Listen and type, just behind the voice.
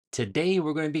Today,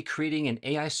 we're going to be creating an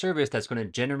AI service that's going to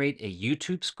generate a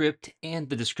YouTube script and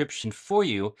the description for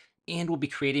you, and we'll be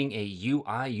creating a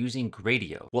UI using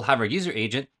Gradio. We'll have our user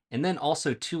agent, and then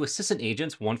also two assistant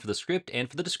agents, one for the script and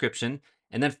for the description,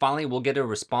 and then finally we'll get a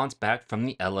response back from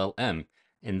the LLM.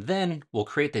 And then we'll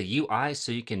create the UI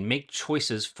so you can make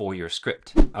choices for your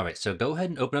script. All right, so go ahead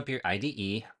and open up your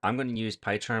IDE. I'm going to use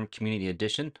PyCharm Community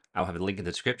Edition. I'll have a link in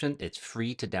the description. It's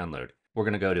free to download. We're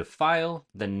going to go to File,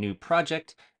 then New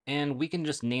Project, and we can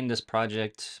just name this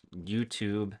project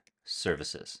YouTube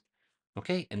Services.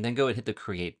 Okay, and then go and hit the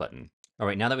Create button. All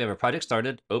right, now that we have our project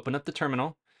started, open up the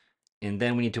terminal, and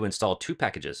then we need to install two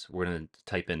packages. We're going to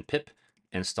type in pip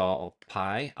install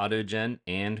py, AutoGen,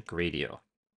 and Gradio.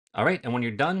 All right, and when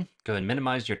you're done, go ahead and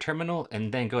minimize your terminal,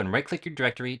 and then go and right-click your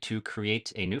directory to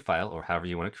create a new file, or however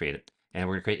you want to create it. And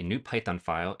we're going to create a new Python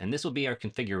file, and this will be our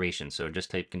configuration. So just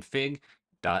type config.py.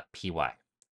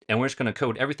 And we're just going to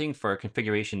code everything for our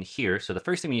configuration here. So the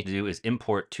first thing we need to do is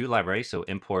import two libraries. So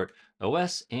import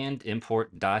os and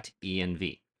import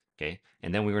 .env. Okay,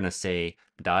 and then we're going to say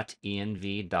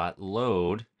 .env.load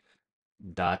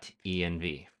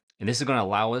 .env. And this is going to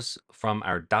allow us from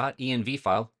our .env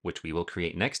file, which we will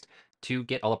create next, to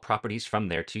get all the properties from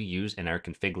there to use in our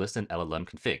config list and LLM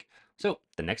config. So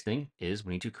the next thing is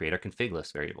we need to create our config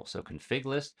list variable. So config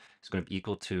list is going to be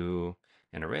equal to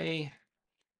an array,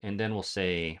 and then we'll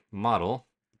say model,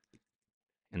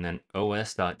 and then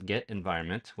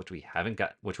os.getEnvironment, which we haven't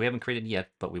created yet,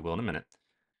 but we will in a minute.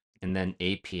 And then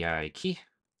API key,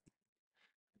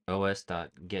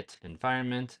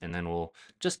 os.getEnvironment, and then we'll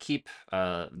just keep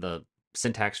the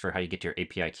syntax for how you get your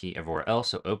API key everywhere else.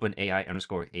 So OpenAI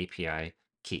underscore API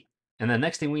key. And the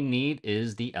next thing we need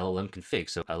is the LLM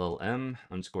config. So LLM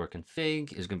underscore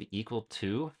config is going to be equal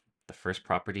to, the first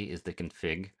property is the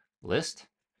config list.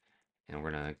 And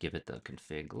we're going to give it the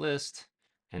config list.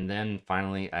 And then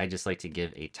finally, I just like to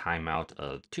give a timeout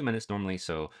of 2 minutes normally,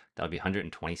 so that'll be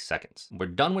 120 seconds. We're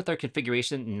done with our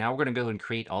configuration. Now we're going to go and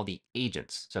create all the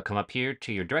agents. So come up here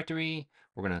to your directory.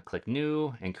 We're going to click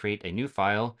new and create a new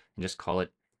file and just call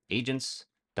it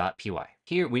agents.py.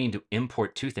 Here we need to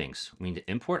import two things. We need to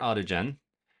import AutoGen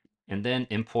and then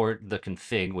import the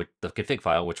config with the config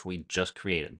file, which we just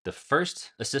created. The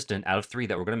first assistant out of three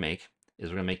that we're going to make is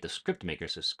we're going to make the script maker.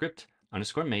 So script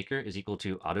underscore maker is equal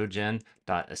to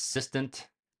autogen.assistant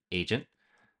agent.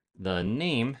 The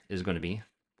name is going to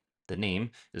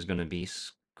be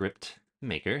script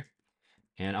maker.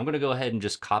 And I'm going to go ahead and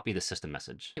just copy the system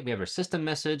message. We have our system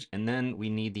message, and then we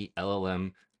need the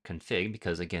LLM config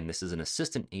because, again, this is an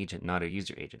assistant agent, not a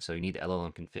user agent. So you need the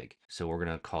LLM config. So we're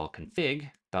going to call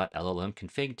config.llm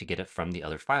config to get it from the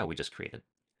other file we just created.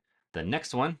 The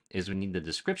next one is we need the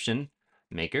description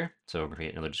maker. So we're going to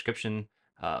create another description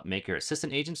maker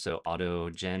assistant agent. So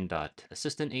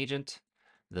autogen.assistant agent.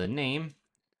 The name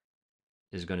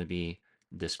is going to be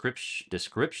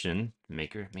description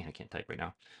maker. Man, I can't type right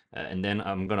now. And then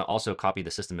I'm going to also copy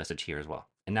the system message here as well.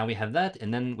 And now we have that.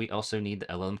 And then we also need the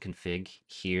LLM config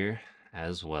here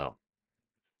as well.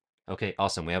 Okay,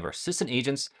 awesome. We have our assistant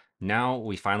agents. Now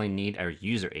we finally need our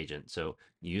user agent. So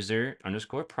user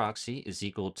underscore proxy is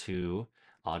equal to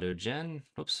autogen.user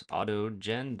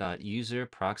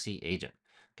proxy agent.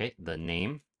 Okay, the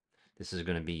name, this is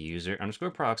going to be user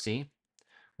underscore proxy.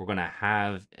 We're going to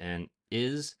have an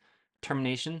is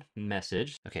termination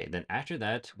message. Okay, then after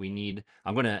that,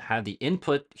 I'm going to have the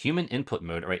human input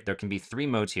mode. All right, there can be three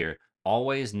modes here: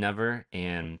 always, never,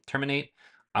 and terminate.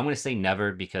 I'm going to say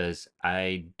never because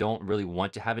I don't really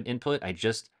want to have an input.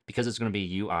 Because it's going to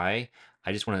be UI,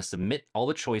 I just want to submit all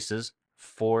the choices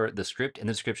for the script and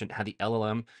the description, have the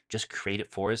LLM just create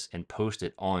it for us and post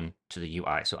it on to the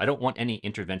UI. So I don't want any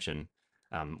intervention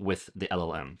with the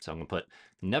LLM. So I'm going to put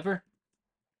never,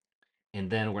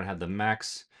 and then we're gonna have the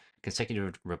max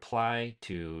consecutive reply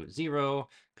to 0,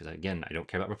 because again, I don't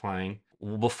care about replying.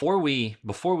 Before we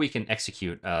can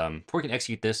execute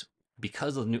this,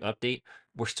 because of the new update,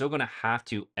 we're still gonna have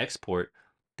to export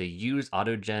the use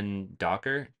AutoGen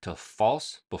Docker to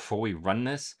false before we run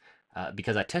this,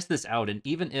 because I tested this out, and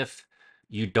even if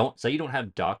you don't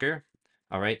have Docker,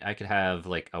 all right, I could have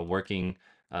like a working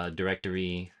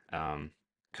directory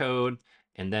code,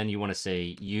 and then you want to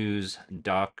say use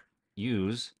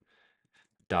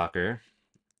Docker,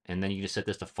 and then you just set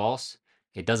this to false.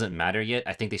 It doesn't matter yet.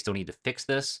 I think they still need to fix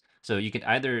this. So you could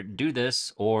either do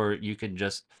this or you could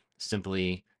just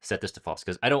simply set this to false,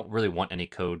 because I don't really want any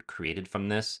code created from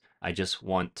this. I just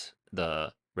want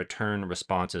the return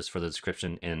responses for the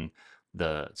description in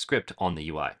the script on the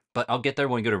UI. But I'll get there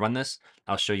when we go to run this.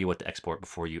 I'll show you what to export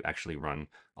before you actually run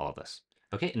all of this.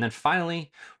 Okay, and then finally,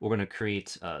 we're going to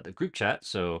create the group chat.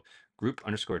 So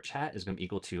group_chat is going to be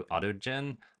equal to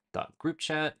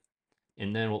AutoGen.GroupChat.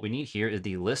 And then what we need here is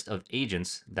the list of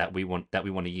agents that we want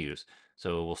to use.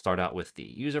 So we'll start out with the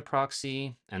user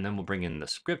proxy, and then we'll bring in the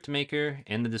script maker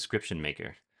and the description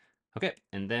maker. Okay,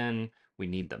 and then we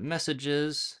need the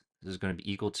messages. This is going to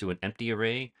be equal to an empty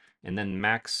array, and then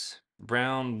max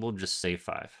brown, we'll just say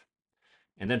 5.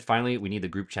 And then finally, we need the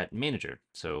group chat manager.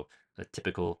 So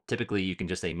typically you can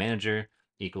just say manager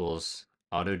equals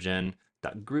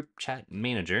autogen.group chat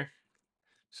manager.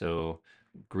 So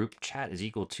group chat is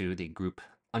equal to the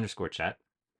group_chat.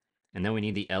 And then we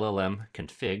need the LLM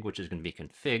config, which is going to be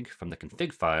config from the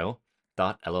config file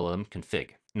 .llm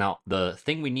config. Now, the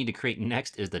thing we need to create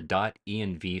next is the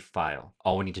 .env file.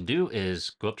 All we need to do is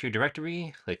go up to your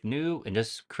directory, click new, and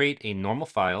just create a normal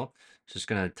file. So just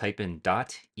going to type in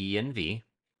 .env.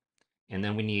 And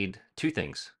then we need two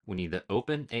things. We need the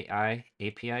OpenAI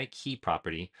API key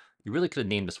property. You really could have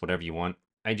named this whatever you want.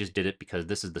 I just did it because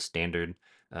this is the standard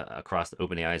across the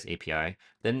OpenAI's API.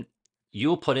 Then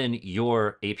you'll put in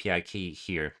your API key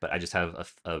here, but I just have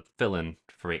a fill-in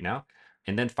for right now.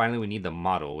 And then finally, we need the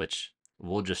model, which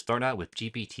we'll just start out with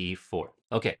GPT-4.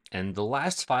 Okay, and the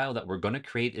last file that we're going to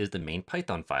create is the main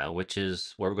Python file, which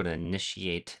is where we're going to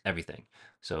initiate everything.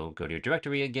 So go to your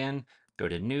directory again, go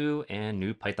to new and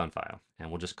new Python file, and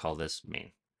we'll just call this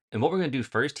main. And what we're going to do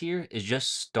first here is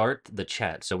just start the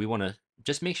chat. So we want to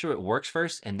just make sure it works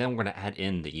first, and then we're going to add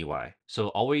in the UI. So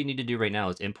all we need to do right now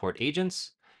is import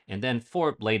agents, and then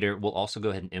for later, we'll also go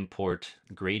ahead and import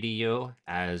Gradio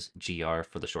as GR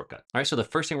for the shortcut. All right, so the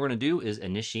first thing we're going to do is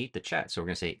initiate the chat. So we're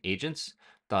going to say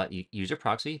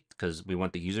agents.userProxy because we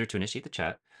want the user to initiate the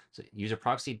chat. So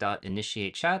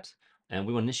userProxy.initiate chat, and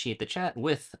we will initiate the chat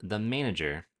with the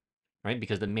manager, right?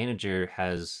 Because the manager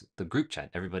has the group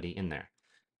chat, everybody in there.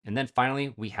 And then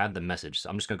finally, we have the message. So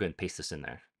I'm just gonna go ahead and paste this in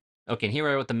there. Okay, and here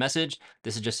we are with the message.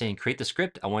 This is just saying create the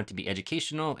script. I want it to be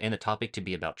educational and the topic to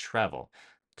be about travel,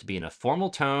 to be in a formal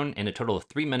tone and a total of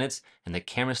 3 minutes, and the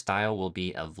camera style will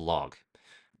be a vlog.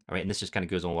 All right, and this just kind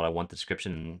of goes on what I want the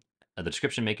description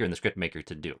maker and the script maker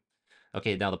to do.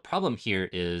 Okay, now the problem here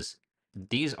is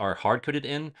these are hard coded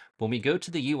in. When we go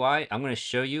to the UI, I'm going to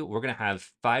show you, we're going to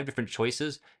have 5 different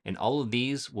choices, and all of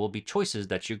these will be choices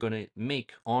that you're going to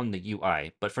make on the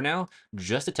UI. But for now,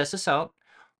 just to test this out,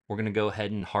 we're going to go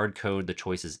ahead and hard code the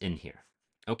choices in here.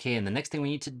 Okay, and the next thing we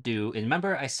need to do, and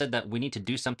remember I said that we need to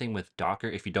do something with Docker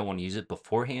if you don't want to use it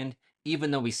beforehand,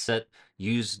 even though we set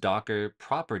use Docker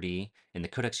property in the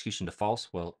code execution to false.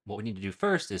 Well, what we need to do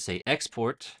first is say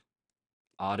export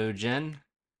AutoGen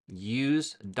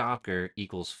use Docker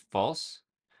equals false,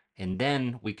 and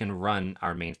then we can run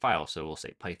our main file. So we'll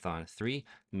say Python 3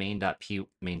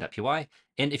 main.py.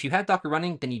 And if you have Docker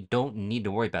running, then you don't need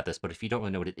to worry about this. But if you don't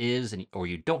really know what it is, or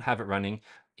you don't have it running,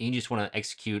 and you just want to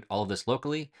execute all of this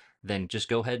locally, then just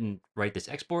go ahead and write this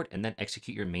export and then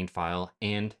execute your main file,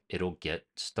 and it'll get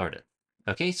started.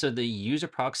 Okay, so the user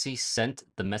proxy sent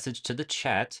the message to the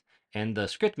chat, and the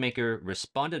script maker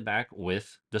responded back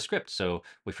with the script. So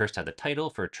we first had the title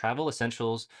for travel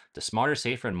essentials, the smarter,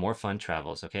 safer, and more fun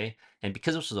travels. Okay. And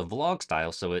because this was a vlog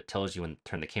style, so it tells you when to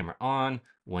turn the camera on,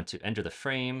 when to enter the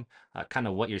frame, kind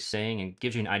of what you're saying, and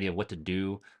gives you an idea of what to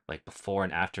do, like before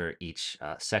and after each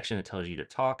section. It tells you to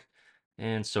talk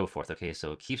and so forth. Okay.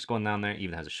 So it keeps going down there,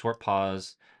 even has a short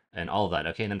pause and all of that.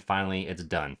 Okay. And then finally it's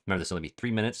done. Remember, this will only be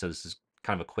 3 minutes. So this is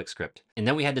kind of a quick script. And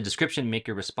then we had the description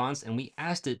maker response, and we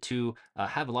asked it to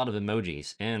have a lot of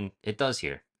emojis, and it does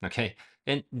here. Okay.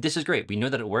 And this is great. We know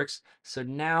that it works. So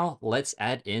now let's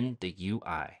add in the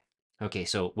UI. Okay,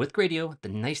 so with Gradio, the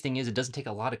nice thing is it doesn't take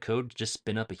a lot of code to just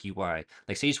spin up a UI.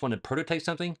 Like say you just want to prototype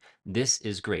something, this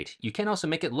is great. You can also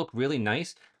make it look really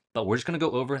nice, but we're just going to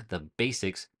go over the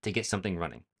basics to get something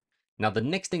running. Now, the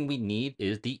next thing we need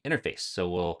is the interface. So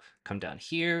we'll come down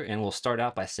here and we'll start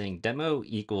out by saying demo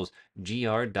equals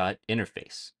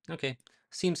gr.interface. Okay,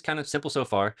 seems kind of simple so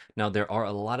far. Now, there are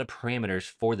a lot of parameters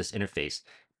for this interface,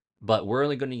 but we're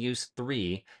only going to use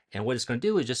 3. And what it's going to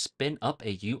do is just spin up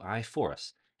a UI for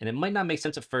us. And it might not make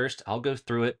sense at first. I'll go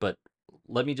through it, but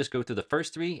let me just go through the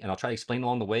first 3 and I'll try to explain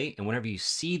along the way. And whenever you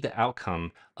see the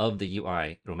outcome of the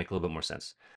UI, it'll make a little bit more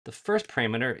sense. The first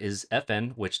parameter is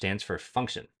fn, which stands for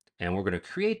function. And we're going to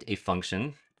create a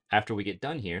function after we get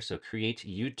done here. So create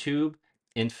YouTube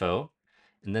info.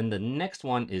 And then the next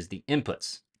one is the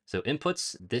inputs. So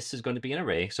inputs, this is going to be an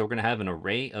array. So we're going to have an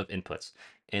array of inputs.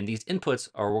 And these inputs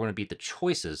are going to be the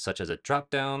choices, such as a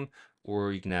dropdown,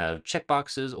 or you can have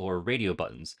checkboxes or radio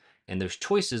buttons. And those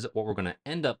choices are what we're going to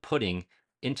end up putting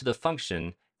into the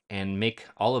function and make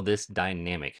all of this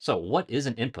dynamic. So what is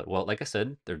an input? Well, like I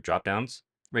said, they're dropdowns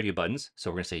radio buttons. So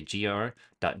we're going to say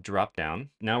gr.dropdown.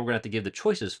 Now we're going to have to give the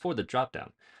choices for the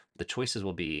dropdown. The choices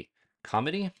will be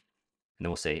comedy, and then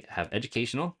we'll say have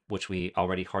educational, which we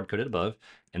already hard coded above,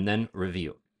 and then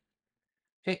review.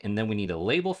 Okay, and then we need a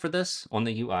label for this on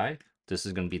the UI. This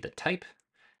is going to be the type.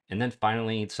 And then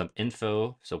finally, some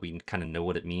info, so we kind of know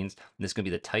what it means. And this is going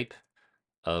to be the type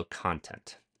of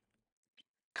content.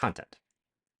 Content.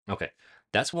 Okay,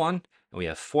 that's one. And we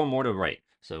have 4 more to write.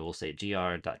 So we'll say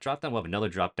gr.dropdown. We'll have another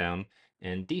dropdown.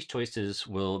 And these choices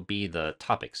will be the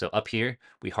topic. So up here,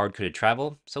 we hard-coded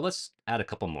travel. So let's add a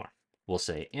couple more. We'll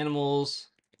say animals,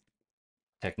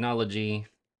 technology,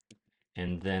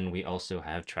 and then we also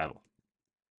have travel.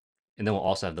 And then we'll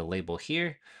also have the label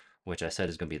here, which I said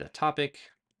is going to be the topic,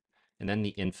 and then the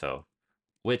info,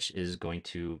 which is going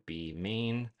to be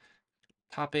main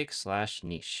topic /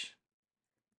 niche.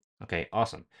 Okay,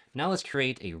 awesome. Now let's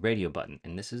create a radio button,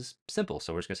 and this is simple.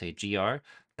 So we're just gonna say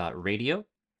gr.radio.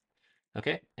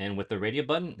 Okay, and with the radio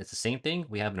button, it's the same thing.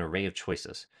 We have an array of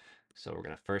choices. So we're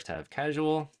gonna first have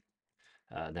casual,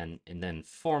 then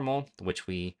formal, which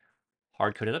we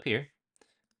hard coded up here,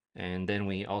 and then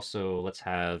we also let's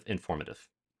have informative,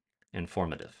 and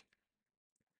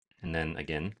then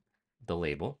again the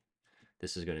label.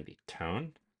 This is going to be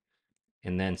tone,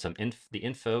 and then the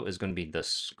info is going to be the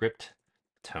script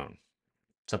tone.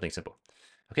 Something simple.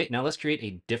 Okay, now let's create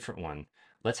a different one.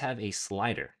 Let's have a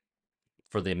slider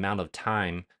for the amount of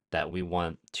time that we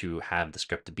want to have the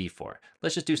script to be for.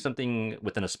 Let's just do something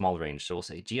within a small range. So we'll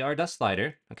say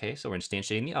gr.slider. Okay, so we're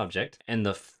instantiating the object. And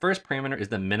the first parameter is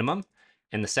the minimum,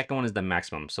 and the second one is the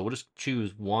maximum. So we'll just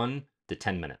choose 1 to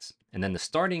 10 minutes. And then the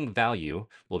starting value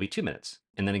will be 2 minutes.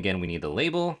 And then again, we need the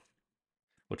label,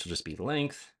 which will just be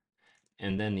length.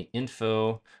 And then the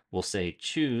info will say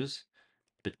choose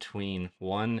between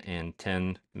 1 and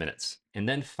 10 minutes. And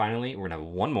then finally, we're gonna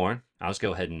have one more. I'll just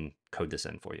go ahead and code this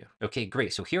in for you. Okay,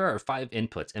 great. So here are our 5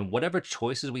 inputs, and whatever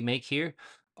choices we make here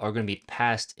are gonna be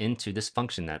passed into this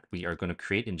function that we are gonna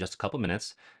create in just a couple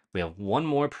minutes. We have one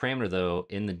more parameter though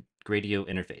in the Gradio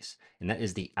interface, and that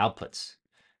is the outputs.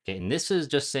 Okay, and this is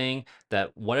just saying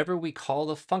that whatever we call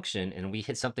the function and we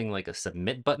hit something like a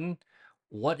submit button,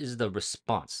 what is the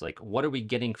response? Like, what are we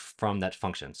getting from that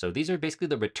function? So these are basically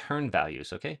the return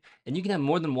values, okay? And you can have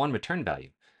more than one return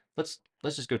value. Let's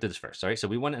just go through this first. All right, so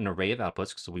we want an array of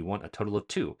outputs, so we want a total of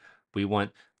 2. We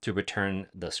want to return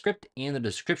the script and the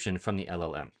description from the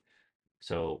LLM.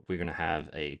 So we're gonna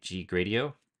have a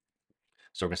ggradio.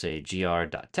 So we're gonna say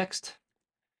gr.text,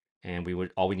 and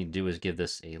all we need to do is give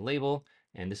this a label,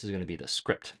 and this is gonna be the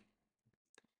script.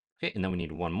 Okay, and then we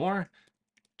need one more,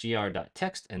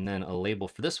 gr.text, and then a label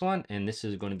for this one, and this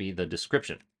is going to be the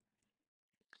description.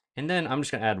 And then I'm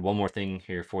just going to add one more thing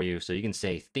here for you. So you can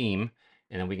say theme,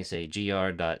 and then we can say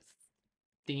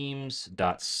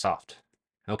gr.themes.soft.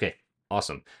 Okay,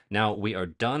 awesome. Now we are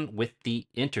done with the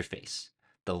interface.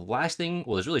 The last thing,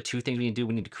 well, there's really 2 things we need to do.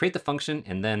 We need to create the function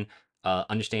and then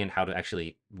understand how to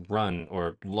actually run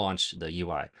or launch the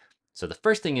UI. So the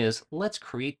first thing is, let's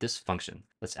create this function.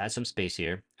 Let's add some space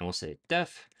here, and we'll say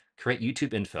def create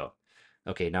YouTube info.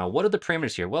 Okay, now what are the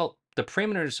parameters here? Well, the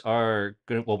parameters are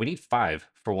going to, well, we need 5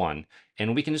 for one,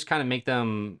 and we can just kind of make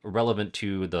them relevant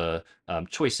to the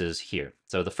choices here.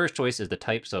 So the first choice is the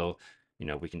type. So,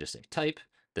 we can just say type.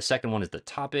 The second one is the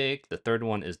topic. The third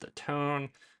one is the tone.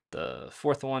 The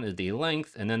fourth one is the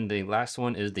length. And then the last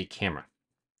one is the camera.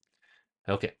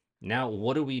 Okay, now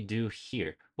what do we do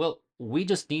here? Well, we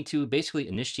just need to basically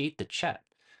initiate the chat.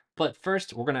 But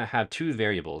first, we're going to have 2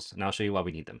 variables, and I'll show you why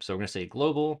we need them. So we're going to say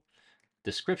global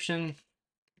description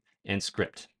and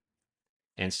script.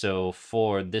 And so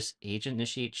for this agent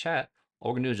initiate chat,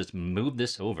 all we're gonna do is just move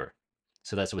this over.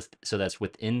 So that's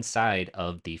with inside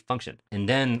of the function. And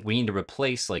then we need to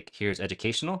replace, like, here's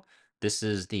educational. This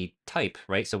is the type,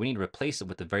 right? So we need to replace it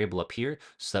with the variable up here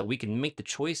so that we can make the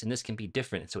choice and this can be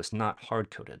different. So it's not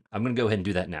hard coded. I'm gonna go ahead and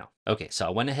do that now. Okay, so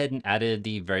I went ahead and added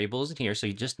the variables in here. So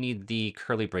you just need the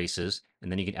curly braces,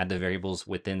 and then you can add the variables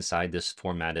within inside this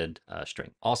formatted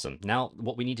string. Awesome. Now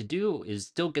what we need to do is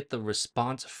still get the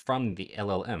response from the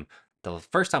LLM. The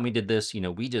first time we did this,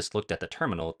 we just looked at the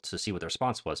terminal to see what the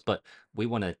response was, but we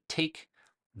want to take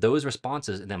those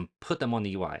responses and then put them on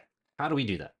the UI. How do we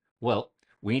do that? Well,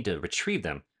 we need to retrieve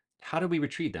them. How do we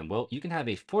retrieve them? Well, you can have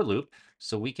a for loop,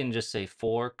 so we can just say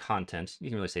for content. You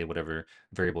can really say whatever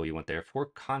variable you want there. For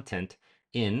content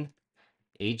in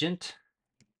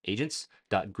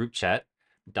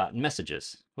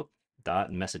agents.groupchat.messages.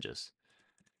 Dot messages.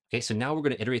 Okay, so now we're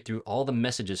going to iterate through all the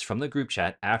messages from the group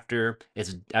chat after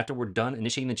we're done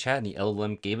initiating the chat and the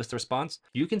LLM gave us the response.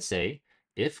 You can say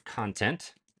if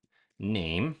content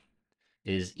name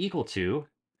is equal to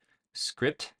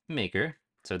script maker.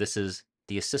 So this is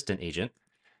the assistant agent.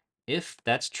 If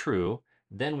that's true,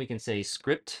 then we can say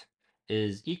script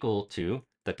is equal to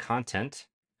the content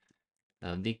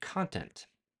of the content.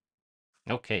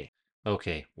 Okay.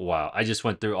 Okay. Wow. I just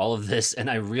went through all of this and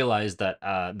I realized that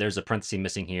there's a parenthesis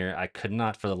missing here. I could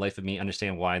not for the life of me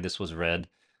understand why this was red.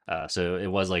 So it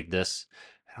was like this.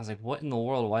 And I was like, what in the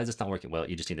world? Why is this not working? Well,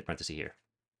 you just need the parenthesis here.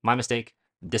 My mistake.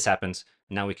 This happens.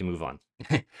 Now we can move on.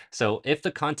 So if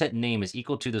the content name is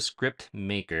equal to the script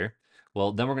maker,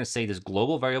 well, then we're going to say this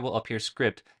global variable up here,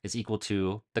 script, is equal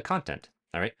to the content.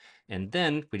 All right. And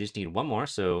then we just need one more.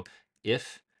 So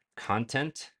if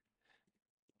content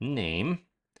name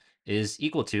is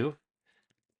equal to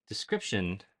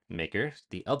description maker,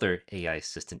 the other AI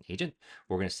assistant agent,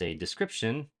 we're going to say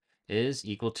description is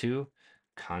equal to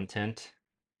content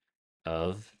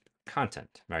of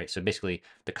content, right? So basically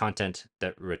the content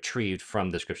that retrieved from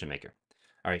the description maker.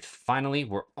 All right, finally,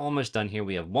 we're almost done here.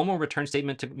 We have one more return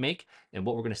statement to make. And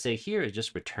what we're going to say here is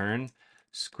just return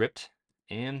script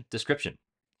and description.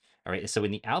 All right, so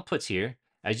in the outputs here,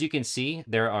 as you can see,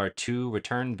 there are two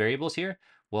return variables here.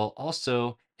 Well,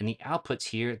 also in the outputs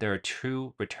here, there are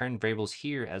two return variables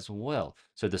here as well.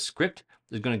 So the script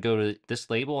is going to go to this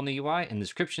label on the UI, and the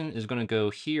description is going to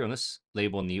go here on this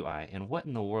label in the UI. And what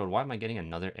in the world? Why am I getting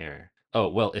another error? Oh,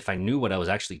 well, if I knew what I was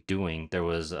actually doing, there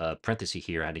was a parenthesis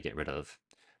here I had to get rid of.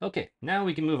 Okay, now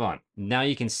we can move on. Now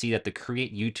you can see that the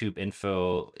create YouTube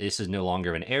info, this is no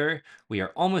longer an error. We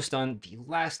are almost done. The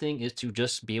last thing is to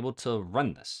just be able to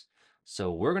run this. So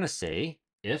we're going to say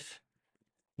if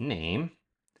name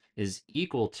is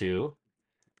equal to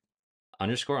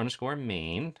underscore underscore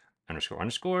main underscore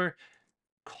underscore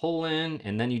colon,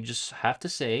 and then you just have to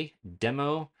say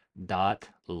demo dot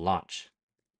launch.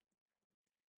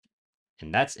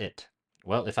 And that's it.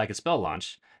 Well, if I could spell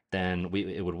launch, then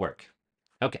it would work.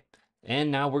 Okay.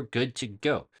 And now we're good to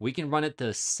go. We can run it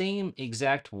the same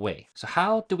exact way. So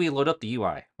how do we load up the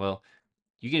UI? Well,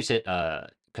 you can just hit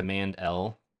Command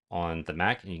L on the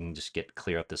Mac, and you can just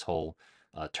clear up this whole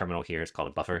terminal here. It's called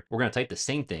a buffer. We're going to type the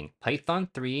same thing, Python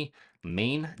 3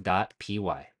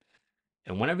 main.py.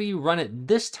 And whenever you run it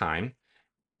this time,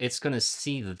 it's going to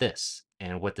see this.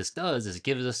 And what this does is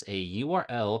gives us a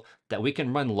URL that we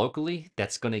can run locally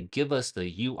that's going to give us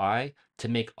the UI to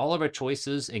make all of our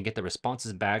choices and get the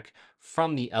responses back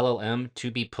from the LLM to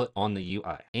be put on the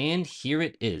UI. And here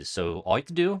it is. So all you have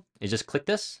to do is just click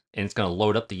this and it's going to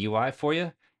load up the UI for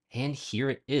you. And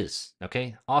here it is.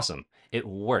 Okay, awesome. It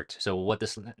worked. So what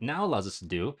this now allows us to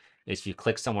do is if you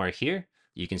click somewhere here,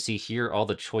 you can see here all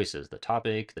the choices, the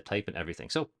topic, the type, and everything.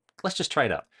 So let's just try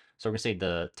it out. So we're gonna say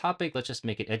the topic, let's just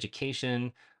make it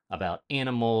education about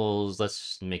animals.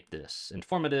 Let's make this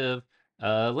informative.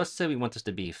 Let's say we want this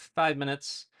to be 5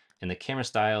 minutes and the camera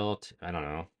style, I don't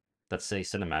know, let's say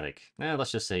cinematic.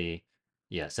 Let's just say,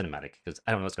 yeah, cinematic, because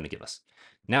I don't know what's gonna give us.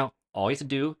 Now, all you have to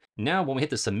do, now when we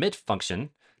hit the submit function,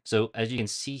 so as you can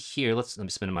see here, let me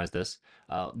just minimize this.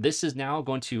 This is now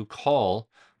going to call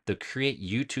the create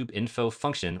YouTube info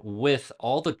function with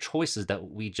all the choices that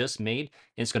we just made.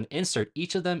 And it's going to insert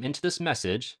each of them into this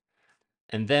message.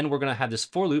 And then we're going to have this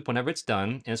for loop whenever it's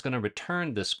done. And it's going to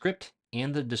return the script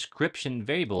and the description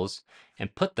variables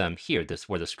and put them here, this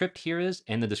where the script here is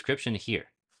and the description here.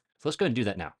 So let's go and do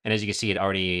that now. And as you can see, it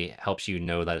already helps you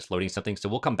know that it's loading something. So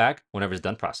we'll come back whenever it's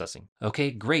done processing.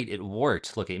 Okay, great. It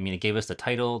worked. Look, I mean, it gave us the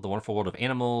title, The Wonderful World of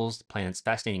Animals, the Planet's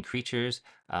Fascinating Creatures.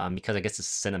 Because I guess it's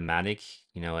cinematic,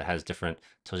 you know, it has different,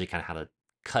 tells you kind of how to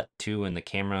cut to in the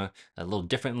camera a little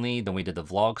differently than we did the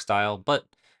vlog style. But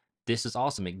this is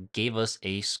awesome. It gave us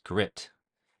a script.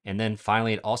 And then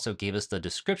finally, it also gave us the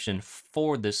description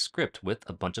for this script with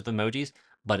a bunch of emojis.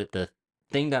 But the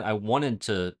thing that I wanted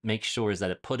to make sure is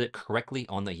that it put it correctly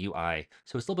on the UI.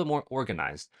 So it's a little bit more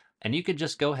organized. And you could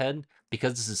just go ahead,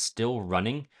 because this is still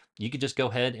running, you could just go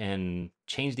ahead and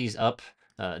change these up,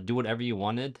 do whatever you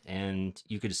wanted, and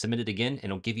you could submit it again and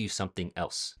it'll give you something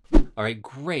else. All right,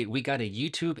 great. We got a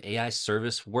YouTube AI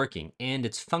service working and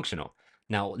it's functional.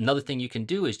 Now, another thing you can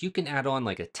do is you can add on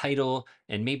like a title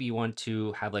and maybe you want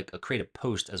to have like a creative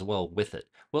post as well with it.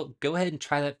 Well, go ahead and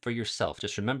try that for yourself.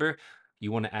 Just remember,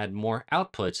 you want to add more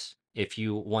outputs if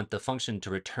you want the function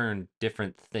to return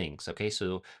different things. Okay,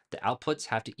 so the outputs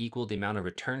have to equal the amount of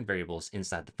return variables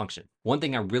inside the function. One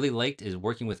thing I really liked is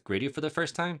working with Gradio for the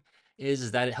first time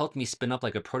is that it helped me spin up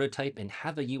like a prototype and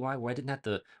have a UI where I didn't have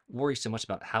to worry so much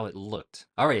about how it looked.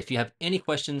 All right, if you have any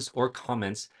questions or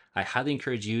comments, I highly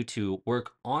encourage you to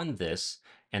work on this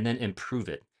and then improve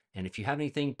it. And if you have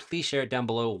anything, please share it down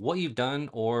below what you've done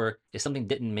or if something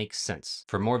didn't make sense.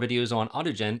 For more videos on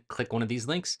AutoGen, click one of these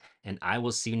links and I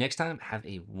will see you next time. Have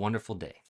a wonderful day.